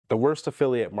the worst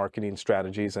affiliate marketing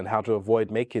strategies and how to avoid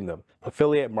making them.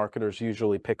 Affiliate marketers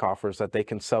usually pick offers that they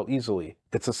can sell easily.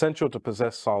 It's essential to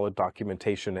possess solid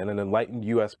documentation and an enlightened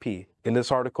USP. In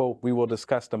this article, we will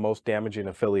discuss the most damaging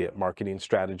affiliate marketing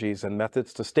strategies and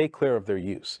methods to stay clear of their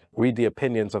use. Read the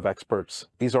opinions of experts.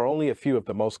 These are only a few of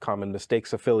the most common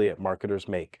mistakes affiliate marketers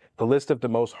make. The list of the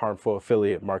most harmful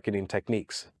affiliate marketing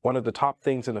techniques. One of the top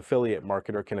things an affiliate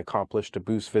marketer can accomplish to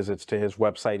boost visits to his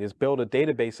website is build a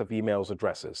database of email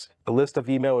addresses. The list of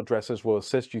email addresses will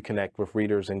assist you connect with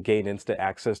readers and gain instant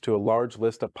access to a large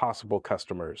list of possible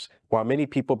customers. While many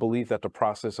people believe that the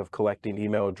process of collecting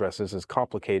email addresses is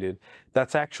complicated,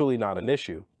 that's actually not an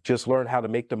issue. Just learn how to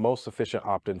make the most efficient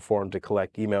opt-in form to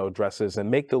collect email addresses and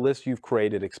make the list you've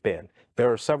created expand.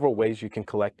 There are several ways you can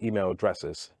collect email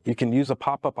addresses. You can use a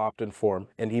pop-up opt-in form,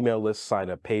 an email list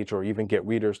sign-up page, or even get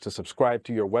readers to subscribe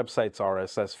to your website's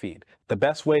RSS feed. The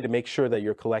best way to make sure that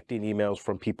you're collecting emails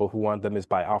from people who want them is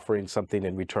by offering something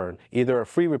in return, either a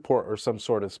free report or some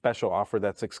sort of special offer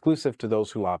that's exclusive to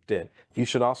those who opt in. You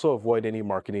should also avoid any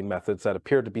marketing methods that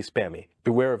appear to be spammy.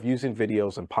 Beware of using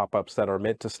videos and pop-ups that are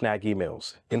meant to snag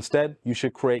emails. Instead, you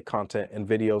should create content and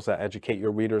videos that educate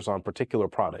your readers on particular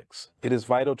products. It is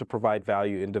vital to provide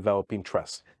value in developing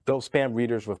trust. Don't spam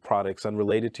readers with products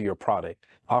unrelated to your product.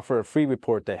 Offer a free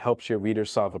report that helps your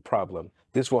readers solve a problem.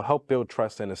 This will help build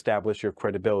trust and establish your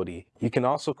credibility. You can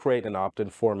also create an opt-in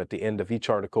form at the end of each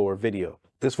article or video.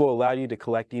 This will allow you to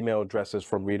collect email addresses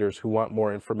from readers who want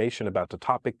more information about the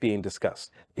topic being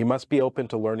discussed. You must be open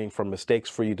to learning from mistakes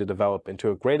for you to develop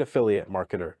into a great affiliate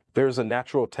marketer. There is a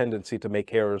natural tendency to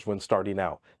make errors when starting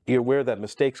out. Be aware that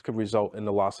mistakes could result in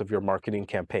the loss of your marketing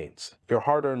campaigns. Your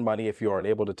hard-earned money if you aren't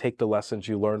able to take the lessons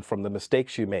you learned from the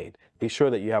mistakes you made. Be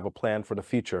sure that you have a plan for the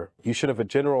future. You should have a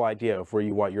general idea of where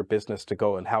you want your business to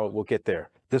go and how it will get there.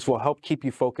 This will help keep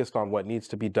you focused on what needs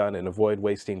to be done and avoid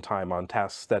wasting time on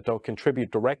tasks that don't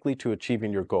contribute directly to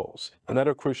achieving your goals.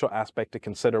 Another crucial aspect to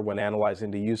consider when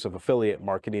analyzing the use of affiliate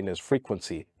marketing is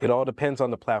frequency. It all depends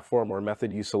on the platform or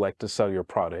method you select to sell your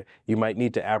product. You might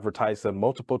need to advertise them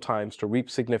multiple times to reap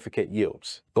significant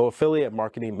yields. Though affiliate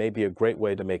marketing may be a great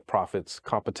way to make profits,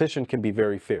 competition can be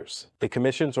very fierce. The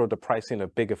commissions or the pricing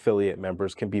of big affiliate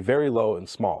members can be very low and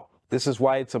small. This is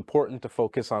why it's important to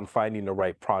focus on finding the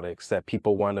right products that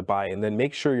people want to buy and then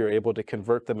make sure you're able to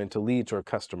convert them into leads or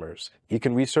customers. You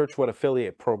can research what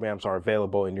affiliate programs are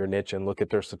available in your niche and look at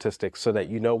their statistics so that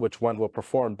you know which one will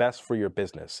perform best for your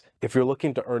business. If you're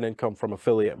looking to earn income from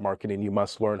affiliate marketing, you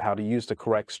must learn how to use the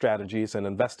correct strategies and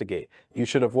investigate. You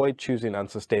should avoid choosing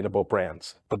unsustainable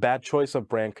brands. A bad choice of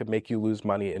brand could make you lose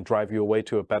money and drive you away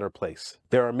to a better place.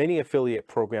 There are many affiliate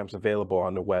programs available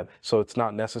on the web, so it's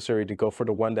not necessary to go for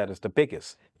the one that is the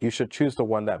biggest. You should choose the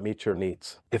one that meets your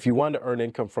needs. If you want to earn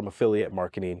income from affiliate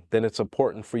marketing, then it's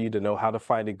important for you to know how to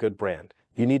find a good brand.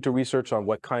 You need to research on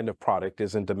what kind of product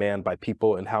is in demand by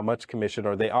people and how much commission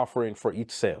are they offering for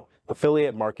each sale.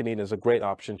 Affiliate marketing is a great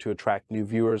option to attract new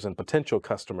viewers and potential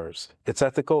customers. It's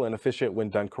ethical and efficient when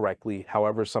done correctly.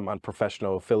 However, some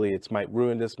unprofessional affiliates might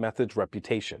ruin this method's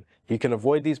reputation. You can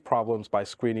avoid these problems by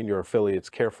screening your affiliates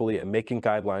carefully and making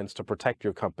guidelines to protect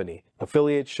your company.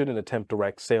 Affiliates shouldn't attempt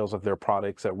direct sales of their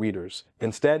products at readers.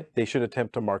 Instead, they should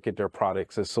attempt to market their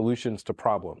products as solutions to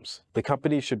problems. The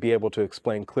company should be able to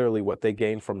explain clearly what they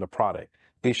gain from the product.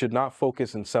 They should not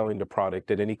focus on selling the product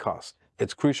at any cost.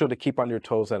 It's crucial to keep on your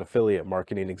toes that affiliate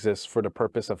marketing exists for the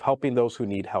purpose of helping those who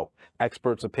need help.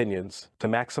 Experts' opinions. To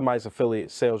maximize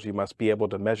affiliate sales, you must be able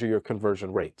to measure your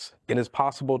conversion rates. It is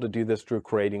possible to do this through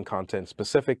creating content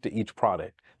specific to each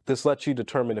product. This lets you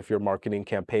determine if your marketing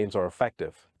campaigns are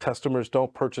effective. Customers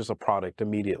don't purchase a product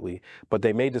immediately, but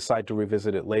they may decide to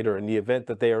revisit it later in the event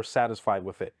that they are satisfied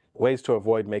with it. Ways to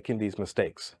avoid making these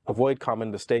mistakes. Avoid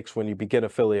common mistakes when you begin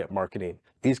affiliate marketing.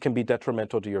 These can be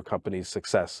detrimental to your company's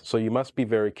success, so you must be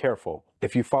very careful.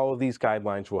 If you follow these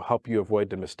guidelines, will help you avoid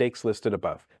the mistakes listed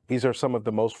above. These are some of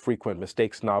the most frequent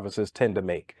mistakes novices tend to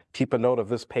make. Keep a note of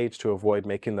this page to avoid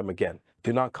making them again.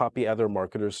 Do not copy other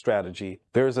marketers' strategy.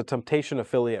 There is a temptation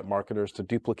affiliate marketers to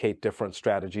duplicate different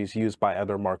strategies used by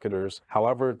other marketers.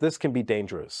 However, this can be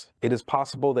dangerous. It is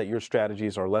possible that your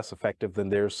strategies are less effective than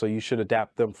theirs, so you should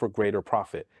adapt them for greater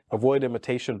profit. Avoid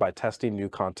imitation by testing new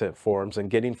content forums and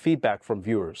getting feedback from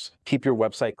viewers. Keep your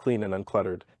website clean and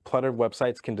uncluttered. Cluttered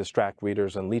websites can distract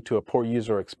readers and lead to a poor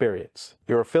user experience.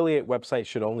 Your affiliate website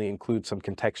should only include some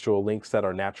contextual links that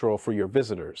are natural for your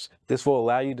visitors. This will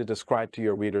allow you to describe to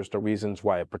your readers the reasons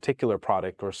why a particular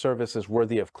product or service is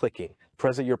worthy of clicking.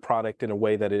 Present your product in a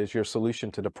way that it is your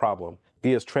solution to the problem.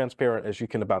 Be as transparent as you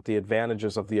can about the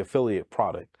advantages of the affiliate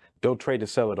product. Don't trade to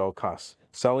sell at all costs.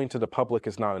 Selling to the public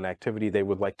is not an activity they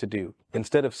would like to do.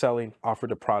 Instead of selling, offer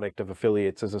the product of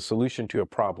affiliates as a solution to a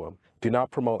problem. Do not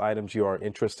promote items you aren't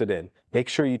interested in. Make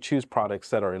sure you choose products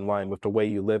that are in line with the way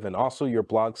you live and also your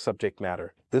blog's subject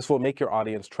matter. This will make your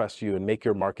audience trust you and make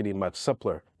your marketing much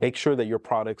simpler. Make sure that your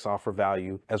products offer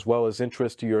value as well as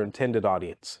interest to your intended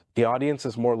audience. The audience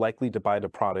is more likely to buy the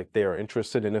product they are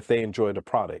interested in if they enjoy the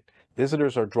product.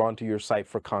 Visitors are drawn to your site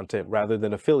for content rather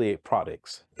than affiliate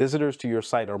products. Visitors to your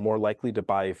site are more likely to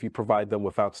buy if you provide them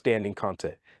with outstanding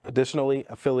content. Additionally,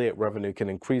 affiliate revenue can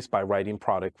increase by writing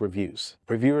product reviews.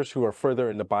 Reviewers who are further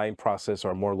in the buying process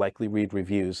are more likely to read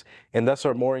reviews and thus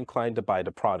are more inclined to buy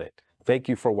the product. Thank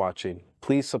you for watching.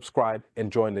 Please subscribe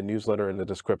and join the newsletter in the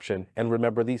description, and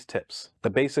remember these tips. The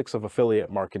basics of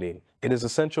affiliate marketing. It is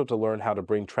essential to learn how to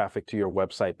bring traffic to your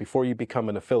website before you become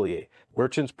an affiliate.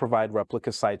 Merchants provide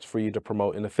replica sites for you to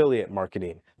promote in affiliate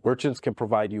marketing. Merchants can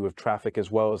provide you with traffic as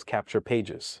well as capture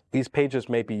pages. These pages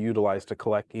may be utilized to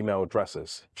collect email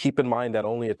addresses. Keep in mind that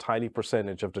only a tiny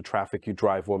percentage of the traffic you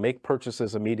drive will make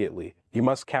purchases immediately. You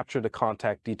must capture the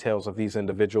contact details of these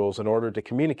individuals in order to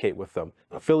communicate with them.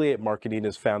 Affiliate marketing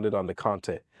is founded on the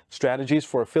content. Strategies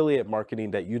for affiliate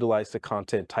marketing that utilize the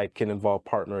content type can involve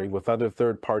partnering with other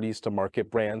third parties to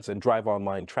market brands and drive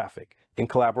online traffic. In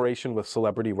collaboration with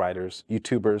celebrity writers,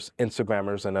 YouTubers,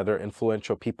 Instagrammers, and other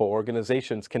influential people,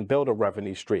 organizations can build a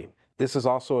revenue stream. This is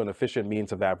also an efficient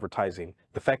means of advertising.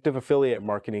 Effective affiliate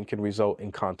marketing can result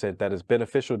in content that is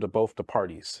beneficial to both the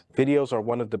parties. Videos are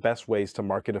one of the best ways to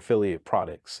market affiliate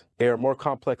products. They are more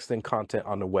complex than content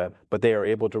on the web, but they are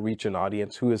able to reach an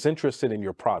audience who is interested in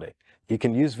your product. You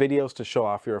can use videos to show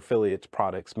off your affiliates'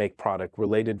 products, make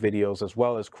product-related videos, as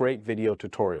well as create video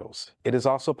tutorials. It is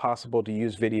also possible to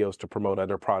use videos to promote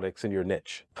other products in your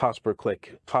niche. Cost per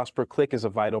click. Cost per click is a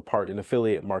vital part in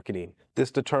affiliate marketing. This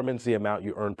determines the amount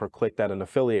you earn per click that an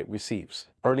affiliate receives.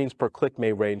 Earnings per click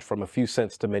may range from a few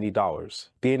cents to many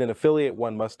dollars. Being an affiliate,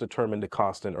 one must determine the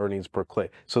cost and earnings per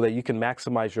click so that you can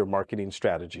maximize your marketing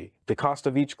strategy. The cost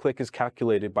of each click is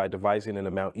calculated by dividing an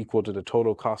amount equal to the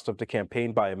total cost of the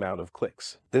campaign by amount of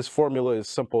clicks. This formula is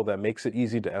simple that makes it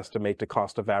easy to estimate the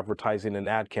cost of advertising an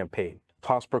ad campaign.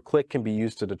 Cost per click can be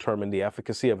used to determine the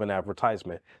efficacy of an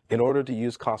advertisement. In order to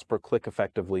use cost per click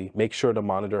effectively, make sure to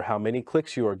monitor how many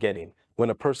clicks you are getting. When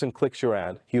a person clicks your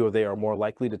ad, he or they are more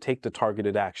likely to take the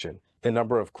targeted action. The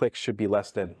number of clicks should be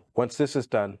less than. Once this is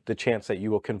done, the chance that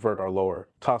you will convert are lower.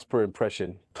 Cost per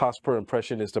impression. Cost per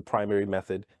impression is the primary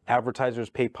method. Advertisers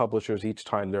pay publishers each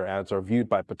time their ads are viewed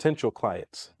by potential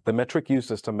clients. The metric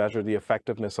used is to measure the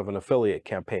effectiveness of an affiliate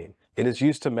campaign. It is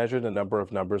used to measure the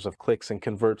numbers of clicks and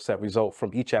converts that result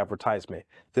from each advertisement.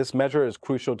 This measure is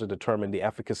crucial to determine the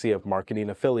efficacy of marketing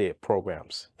affiliate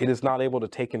programs. It is not able to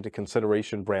take into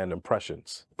consideration brand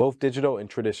impressions. Both digital and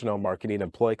traditional marketing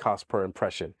employ cost per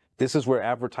impression. This is where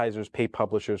advertisers pay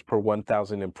publishers per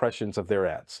 1,000 impressions of their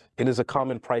ads. It is a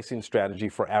common pricing strategy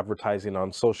for advertising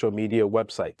on social media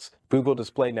websites. Google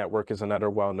Display Network is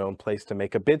another well-known place to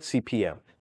make a bid CPM.